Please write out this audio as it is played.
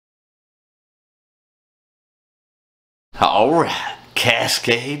Alright,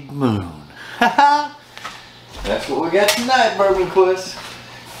 Cascade Moon. That's what we got tonight, Bourbon Quest.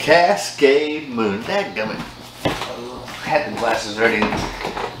 Cascade Moon. Dadgummit. Had the glasses ready.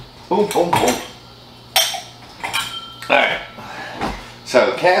 Boom, boom, boom. Alright.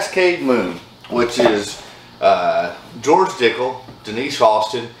 So, Cascade Moon, which is George Dickel, Denise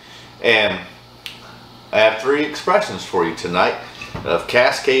Austin, and I have three expressions for you tonight of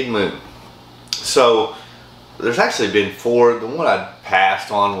Cascade Moon. So, there's actually been four. The one I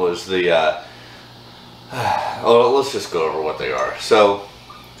passed on was the, well, let's just go over what they are. So,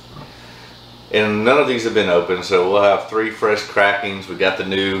 and none of these have been opened, so we'll have three fresh crackings. We got the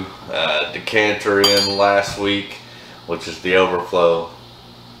new decanter in last week, which is the overflow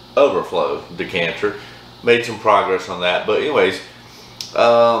decanter. Made some progress on that, but anyways,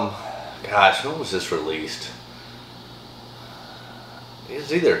 gosh, when was this released?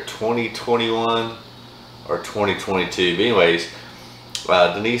 It's either 2021 or 2022. But anyways,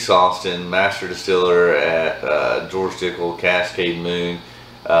 Denise Austin, master distiller at George Dickel, Cascade Moon.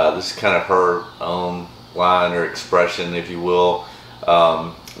 This is kind of her own line or expression, if you will.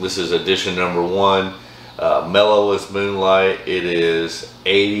 This is edition number 1. Mellow as Moonlight. It is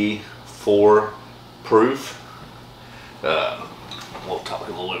 84 proof. We'll talk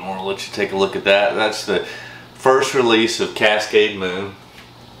a little bit more. I'll let you take a look at that. That's the first release of Cascade Moon.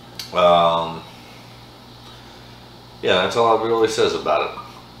 Yeah, that's all it really says about it.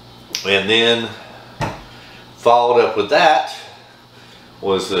 And then followed up with that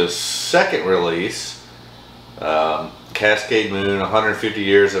was the second release, Cascade Moon, 150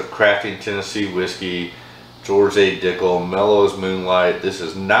 years of crafting Tennessee whiskey, George A. Dickel, Mellow as Moonlight. This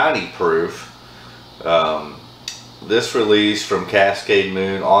is 90 proof. This release from Cascade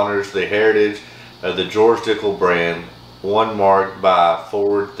Moon honors the heritage of the George Dickel brand, one marked by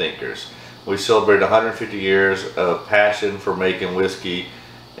forward thinkers. We celebrate 150 years of passion for making whiskey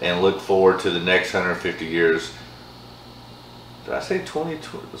and look forward to the next 150 years. Did I say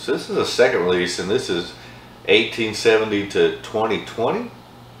 2020? So this is a second release, and this is 1870 to 2020?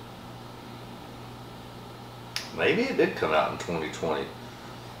 Maybe it did come out in 2020.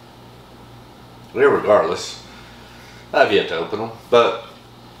 Regardless, I've yet to open them. But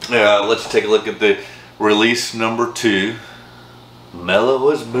let's take a look at the release number 2.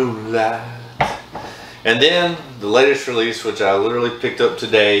 Mellow as Moonlight. And then the latest release, which I literally picked up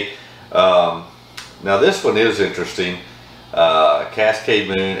today. Now this one is interesting. Cascade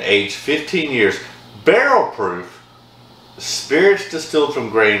Moon, aged 15 years, barrel proof, spirits distilled from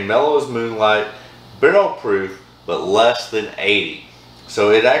grain, Mellow as Moonlight, barrel proof, but less than 80.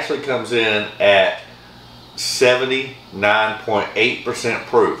 So it actually comes in at 79.8%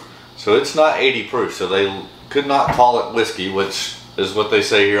 proof. So it's not 80 proof. So they could not call it whiskey, which is what they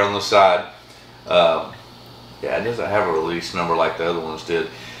say here on the side. Yeah, it doesn't have a release number like the other ones did.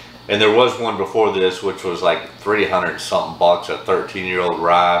 And there was one before this, which was like 300 something bucks, a 13-year-old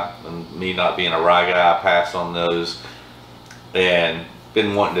rye. And me not being a rye guy, I passed on those. And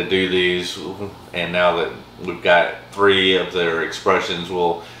been wanting to do these. And now that we've got 3 of their expressions,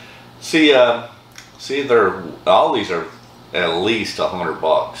 we'll see. See, all these are at least 100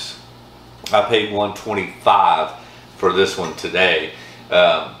 bucks. I paid $125 for this one today.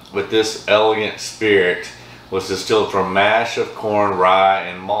 But this elegant spirit was distilled from mash of corn, rye,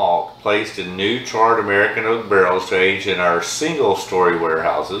 and malt, placed in new charred American oak barrels to age in our single-story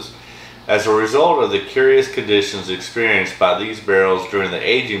warehouses. As a result of the curious conditions experienced by these barrels during the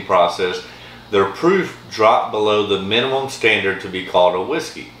aging process, their proof dropped below the minimum standard to be called a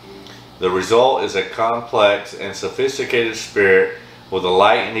whiskey. The result is a complex and sophisticated spirit with a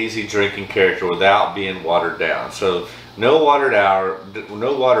light and easy drinking character without being watered down. So no water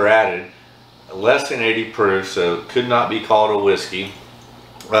added, less than 80 proof, so it could not be called a whiskey.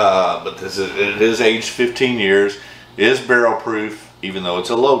 But it is aged 15 years, is barrel proof, even though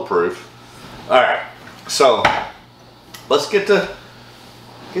it's a low proof. All right, so let's get to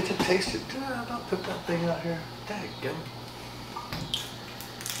taste it. Don't put that thing out here. Dadgummit.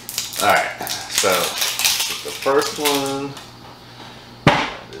 Alright, so the first one,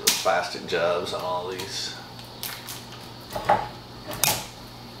 do the plastic jobs on all these.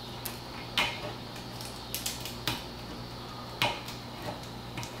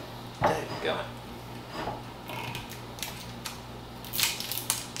 Dadgummit.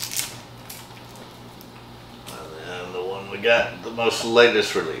 And then the one we got, the most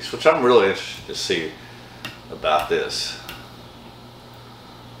latest release, which I'm really interested to see about this.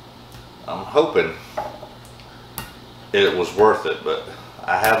 I'm hoping it was worth it, but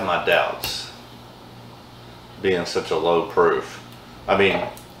I have my doubts, being such a low proof. I mean,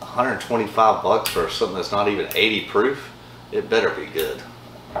 $125 for something that's not even 80 proof. It better be good.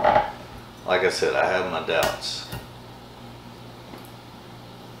 Like I said, I have my doubts.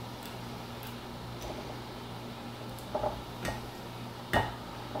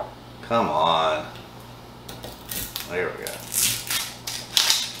 Come on. There we go.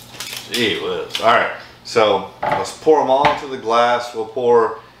 Gee whiz. Alright, so let's pour them all into the glass. We'll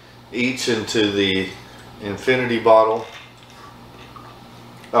pour each into the infinity bottle.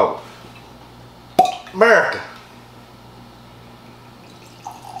 Oh, America.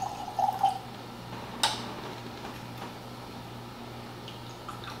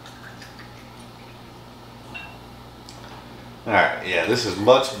 Alright, yeah, this is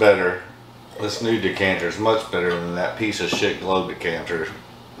much better. This new decanter is much better than that piece of shit glow decanter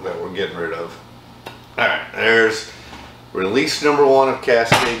that we're getting rid of. Alright, there's release number 1 of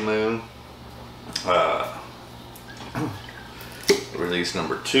Cascade Moon. Release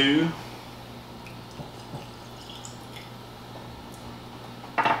number 2.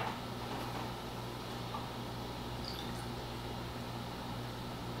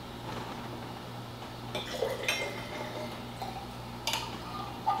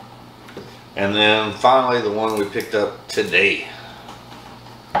 And then finally the one we picked up today.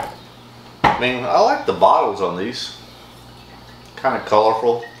 I mean, I like the bottles on these. Kind of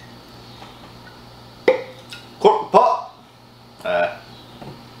colorful. Cork pop.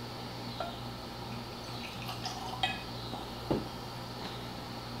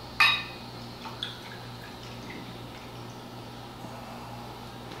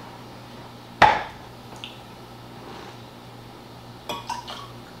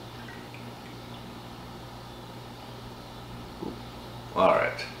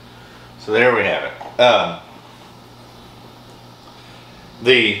 Alright, so there we have it.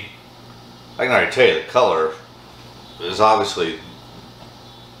 I can already tell you the color is obviously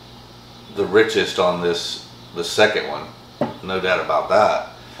the richest on this, the second one, no doubt about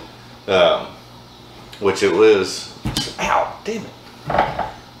that. Which it was, ow, damn it.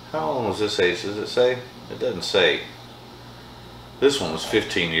 How long was this age? Does it say? It doesn't say. This one was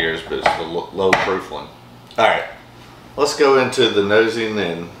 15 years, but it's the low proof one. Alright. Let's go into the nosing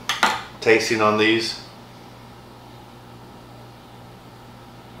and tasting on these.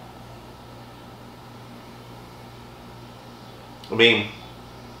 I mean,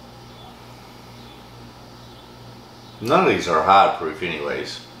 none of these are high proof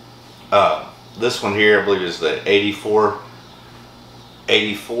anyways. This one here I believe is the 84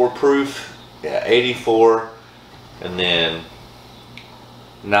 proof. Yeah, 84, and then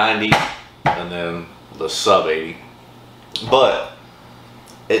 90, and then the sub 80. But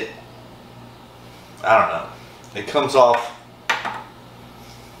I don't know, it comes off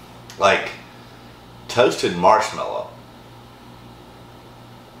like toasted marshmallow.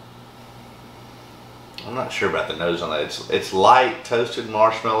 I'm not sure about the nose on that. It's light toasted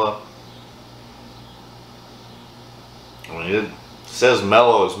marshmallow. I mean, it says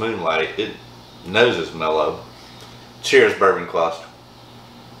mellow as Moonlight. It nose is mellow. Cheers, Bourbon Cluster.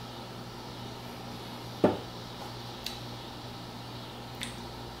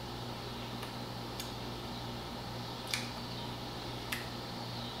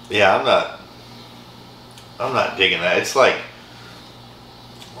 Yeah, I'm not digging that. It's like,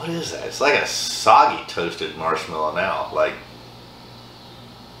 what is that? It's like a soggy toasted marshmallow now. Like,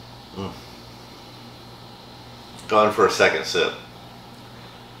 going for a second sip.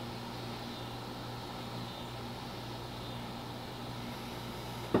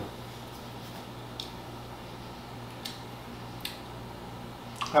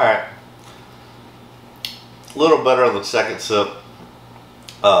 All right, a little better on the second sip.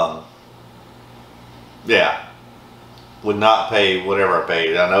 Yeah, would not pay whatever I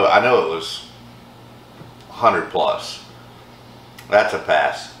paid. I know it was 100 plus. That's a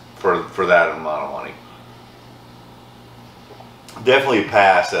pass for that amount of money. Definitely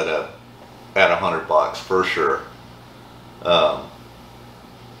pass at $100 for sure. All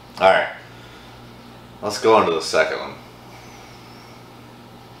right, let's go on to the second one.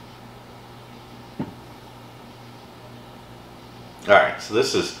 Alright, so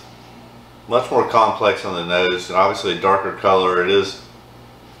this is much more complex on the nose, and obviously a darker color. It is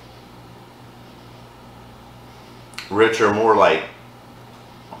richer, more like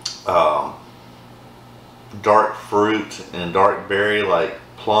dark fruit and dark berry, like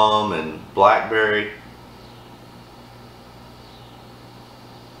plum and blackberry.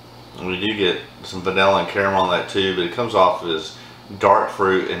 And we do get some vanilla and caramel on that too, but it comes off as dark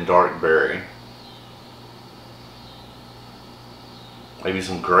fruit and dark berry. Maybe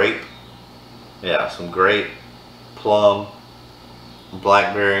some grape. Yeah, some grape, plum,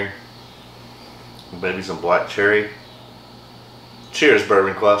 blackberry, maybe some black cherry. Cheers,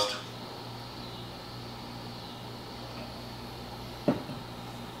 Bourbon Quest.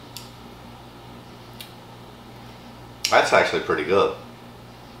 That's actually pretty good.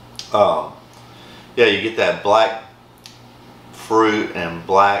 Yeah, you get that black fruit and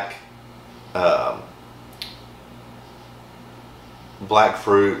black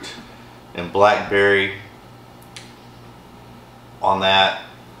fruit and blackberry on that.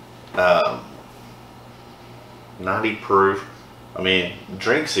 90 proof. I mean,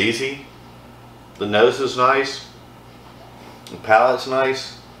 drink's easy. The nose is nice. The palate's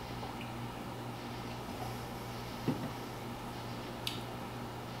nice.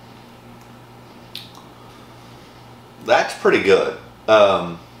 That's pretty good.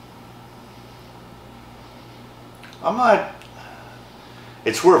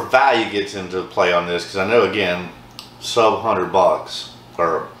 It's where value gets into play on this, because I know, again, sub $100,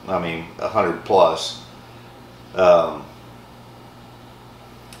 or I mean 100 plus.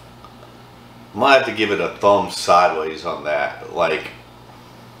 Might have to give it a thumb sideways on that. Like,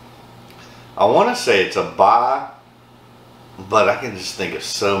 I want to say it's a buy, but I can just think of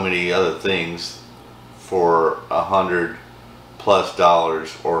so many other things for $100+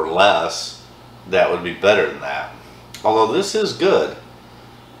 or less that would be better than that. Although this is good,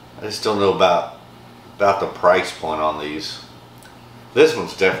 I just don't know about the price point on these. This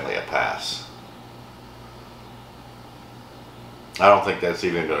one's definitely a pass. I don't think that's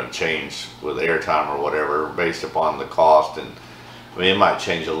even going to change with airtime or whatever based upon the cost. And I mean, it might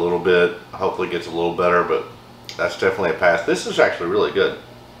change a little bit. Hopefully it gets a little better, but that's definitely a pass. This is actually really good.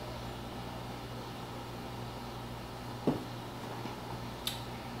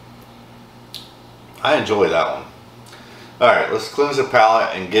 I enjoy that one. Alright, let's cleanse the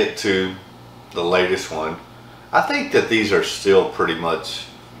palate and get to the latest one. I think that these are still pretty much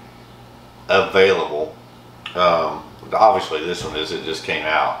available. Obviously this one is, it just came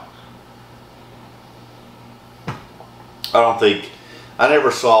out. I never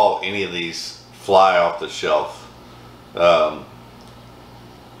saw any of these fly off the shelf.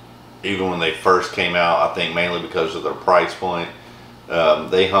 Even when they first came out, I think mainly because of their price point.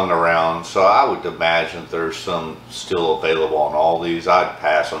 They hung around, so I would imagine there's some still available on all these. I'd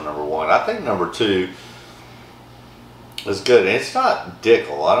pass on number one. I think number two is good. And it's not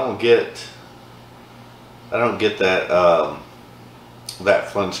Dickel. I don't get that that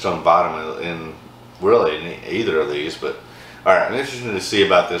Flintstone vitamin in really in either of these. But all right, I'm interested to see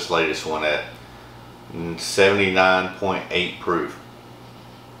about this latest one at 79.8 proof.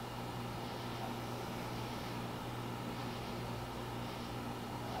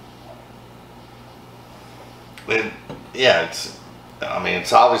 And yeah, I mean,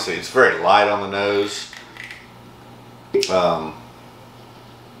 it's obviously, it's very light on the nose. I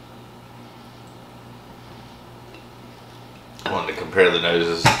wanted to compare the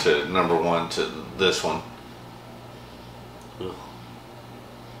noses to number one to this one.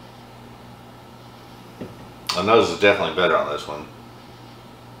 The nose is definitely better on this one,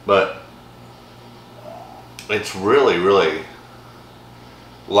 but it's really, really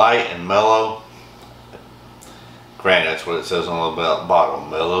light and mellow. Granted, that's what it says on the bottle.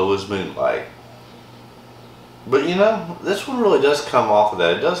 Mellow as Moonlight. But you know, this one really does come off of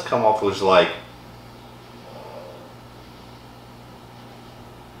that. It does come off as like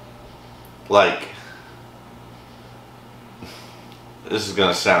this is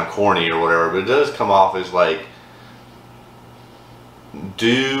gonna sound corny or whatever, but it does come off as like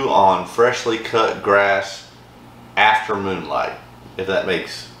dew on freshly cut grass after moonlight, if that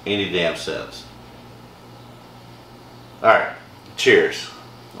makes any damn sense. Alright, cheers.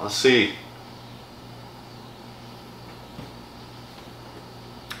 Let's see.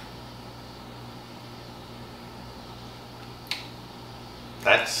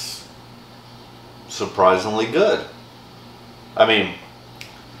 That's surprisingly good. I mean,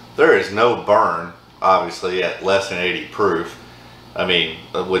 there is no burn, obviously, at less than 80 proof. I mean,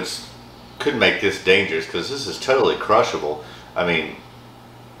 which could make this dangerous because this is totally crushable. I mean,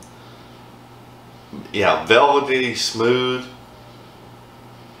 yeah, velvety, smooth.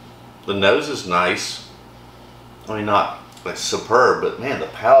 The nose is nice. I mean, not like superb, but man, the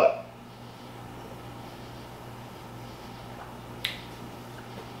palate.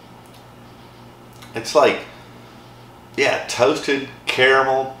 It's like, yeah, toasted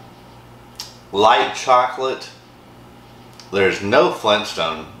caramel, light chocolate. There's no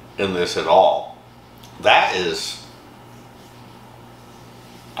Flintstone in this at all. That's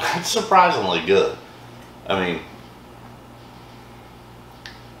surprisingly good. I mean,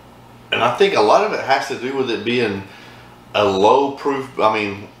 and I think a lot of it has to do with it being a low proof, I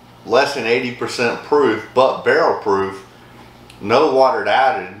mean, less than 80% proof, but barrel proof, no water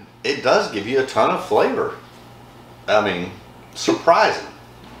added, it does give you a ton of flavor. I mean, surprising.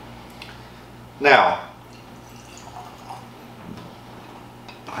 Now,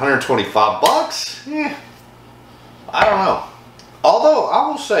 125 bucks? Yeah, I don't know. Although, I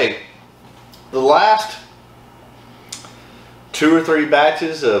will say, the last 2 or 3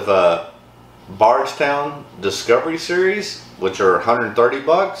 batches of Bardstown Discovery Series, which are 130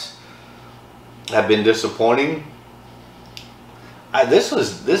 bucks, have been disappointing. This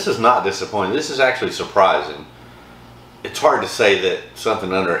is not disappointing. This is actually surprising. It's hard to say that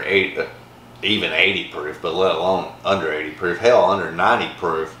something under 8, even 80 proof, but let alone under 80 proof, hell, under 90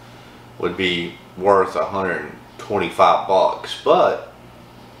 proof would be worth 125 bucks. But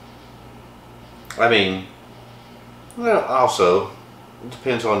I mean, well, also it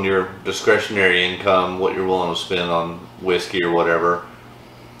depends on your discretionary income, what you're willing to spend on whiskey or whatever.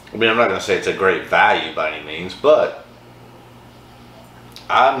 I mean, I'm not going to say it's a great value by any means, but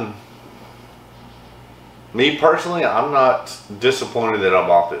me personally, I'm not disappointed that I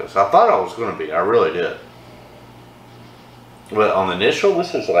bought this. I thought I was going to be. I really did. But on the initial,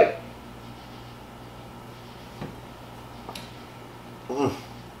 this is like...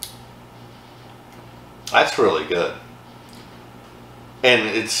 That's really good. And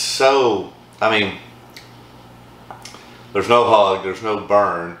it's so... I mean, there's no hug, there's no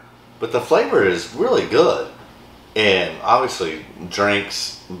burn, but the flavor is really good. And obviously,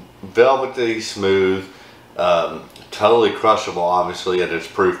 drinks velvety smooth. Totally crushable, obviously, at its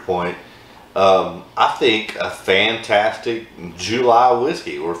proof point. I think a fantastic July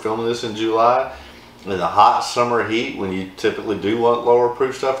whiskey. We're filming this in July in the hot summer heat when you typically do want lower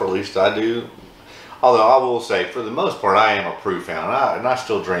proof stuff, or at least I do. Although I will say, for the most part, I am a proof hound, and I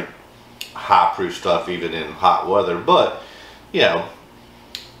still drink high proof stuff even in hot weather. But you know,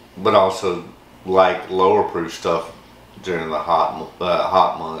 but also like lower proof stuff during the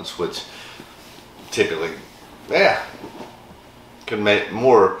hot months, which typically, yeah, can make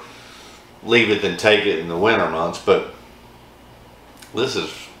more leave it than take it in the winter months. But this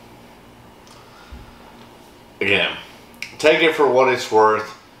is, again, take it for what it's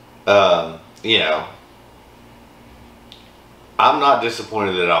worth. You know, I'm not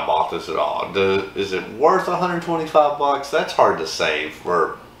disappointed that I bought this at all. Is it worth 125 bucks? That's hard to say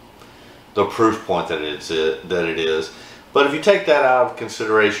for the proof point that it is. But if you take that out of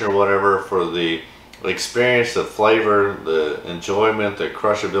consideration or whatever, for the experience, the flavor, the enjoyment, the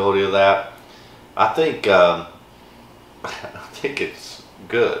crushability of that, I think I think it's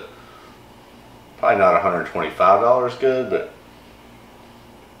good. Probably not $125 good, but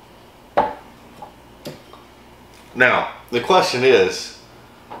now the question is,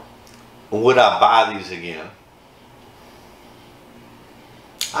 would I buy these again?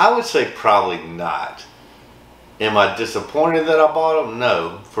 I would say probably not. Am I disappointed that I bought them?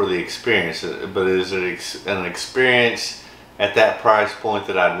 No, for the experience. But is it an experience at that price point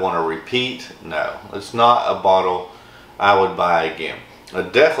that I'd want to repeat? No, it's not a bottle I would buy again.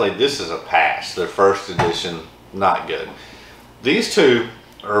 Definitely, this is a pass. Their first edition, not good. These two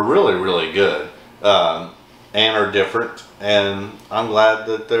are really, really good, and are different, and I'm glad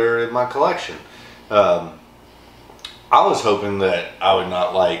that they're in my collection. I was hoping that I would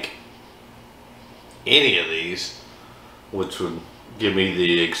not like any of these, which would give me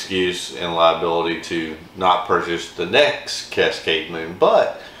the excuse and liability to not purchase the next Cascade Moon.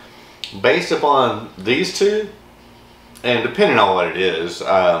 But based upon these two, and depending on what it is,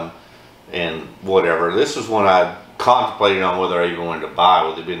 and whatever, this is one I contemplated on whether I even wanted to buy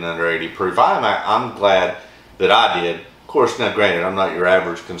with it being under 80 proof. I'm glad that I did. Of course, now granted, I'm not your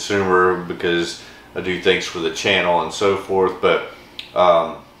average consumer because I do things for the channel and so forth, but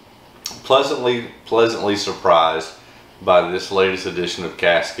pleasantly surprised by this latest edition of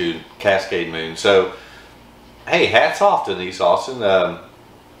Cascade Moon. So, hey, hats off to these, Austin. I'd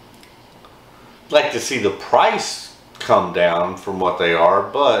like to see the price come down from what they are,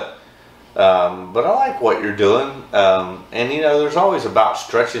 but I like what you're doing. And you know, there's always about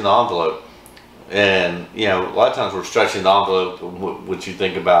stretching the envelope. And you know, a lot of times we're stretching the envelope, which you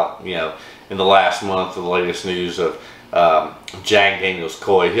think about, you know, in the last month, the latest news of Jack Daniel's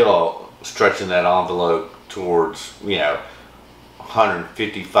Coy Hill stretching that envelope towards, you know,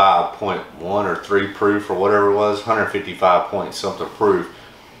 155.1 or 3 proof or whatever it was, 155 point something proof.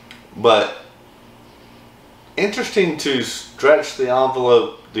 But interesting to stretch the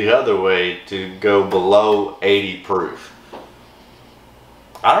envelope the other way to go below 80 proof.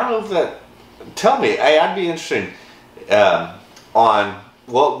 I don't know if that, tell me, hey, I'd be interested on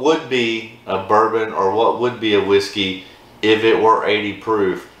what would be a bourbon or what would be a whiskey if it were 80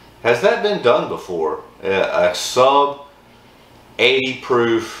 proof. Has that been done before? A sub 80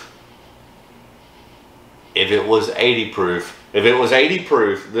 proof. If it was 80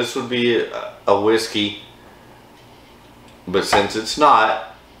 proof, this would be a whiskey. But since it's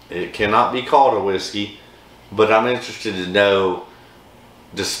not, it cannot be called a whiskey. But I'm interested to know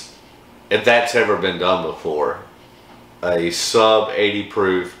just if that's ever been done before. A sub 80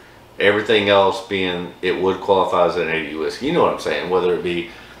 proof, everything else being, it would qualify as an 80 whiskey. You know what I'm saying? Whether it be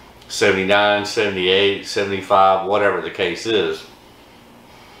 79, 78, 75, whatever the case is.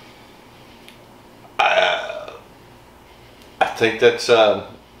 I think that's I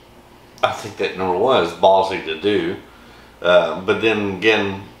think that number one is ballsy to do, but then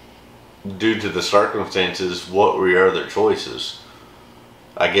again, due to the circumstances, what were your other choices?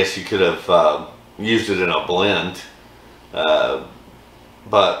 I guess you could have used it in a blend,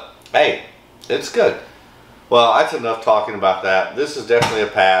 but hey, it's good. Well, that's enough talking about that. This is definitely a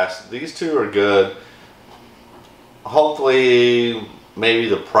pass. These two are good. Hopefully maybe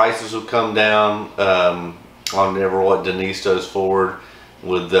the prices will come down on whenever what Denise does forward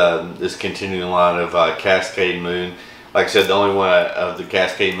with this continuing line of Cascade Moon. Like I said, the only one of the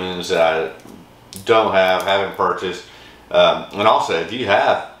Cascade Moons that I haven't purchased. And also, if you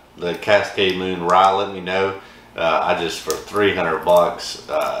have the Cascade Moon Rye, let me know. I just, for 300 bucks,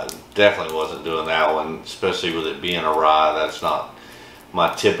 definitely wasn't doing that one, especially with it being a rye. That's not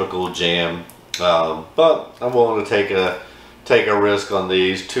my typical jam. But I'm willing to take a risk on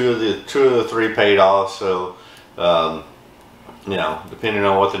these. Two of the three paid off, so you know, depending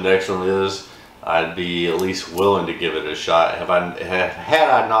on what the next one is, I'd be at least willing to give it a shot. Had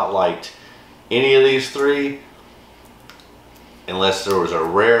I not liked any of these three, unless there was a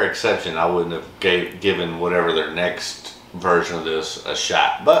rare exception, I wouldn't have given whatever their next version of this a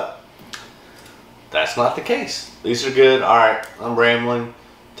shot. But that's not the case. These are good. All right, I'm rambling.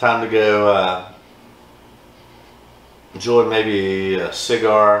 Time to go enjoy maybe a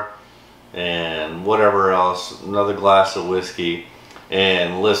cigar and whatever else, another glass of whiskey.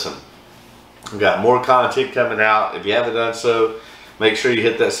 And listen, we've got more content coming out. If you haven't done so, make sure you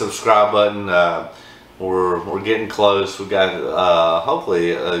hit that subscribe button. We're getting close. We got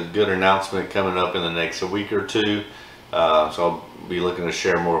hopefully a good announcement coming up in the next week or two. So I'll be looking to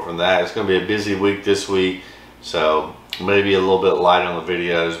share more from that. It's going to be a busy week this week, so maybe a little bit light on the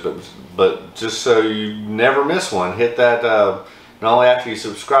videos, but just so you never miss one, hit that not only after you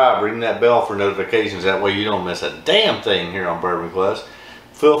subscribe, ring that bell for notifications. That way you don't miss a damn thing here on Bourbon Quest.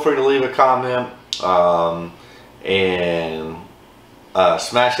 Feel free to leave a comment and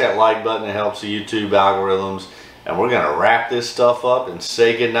smash that like button. It helps the YouTube algorithms. And we're going to wrap this stuff up and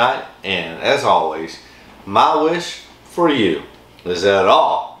say goodnight. And as always, my wish for you is that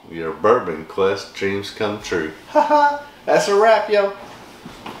all your Bourbon Quest dreams come true. Haha, that's a wrap, yo.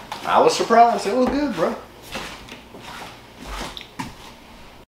 I was surprised. It was good, bro.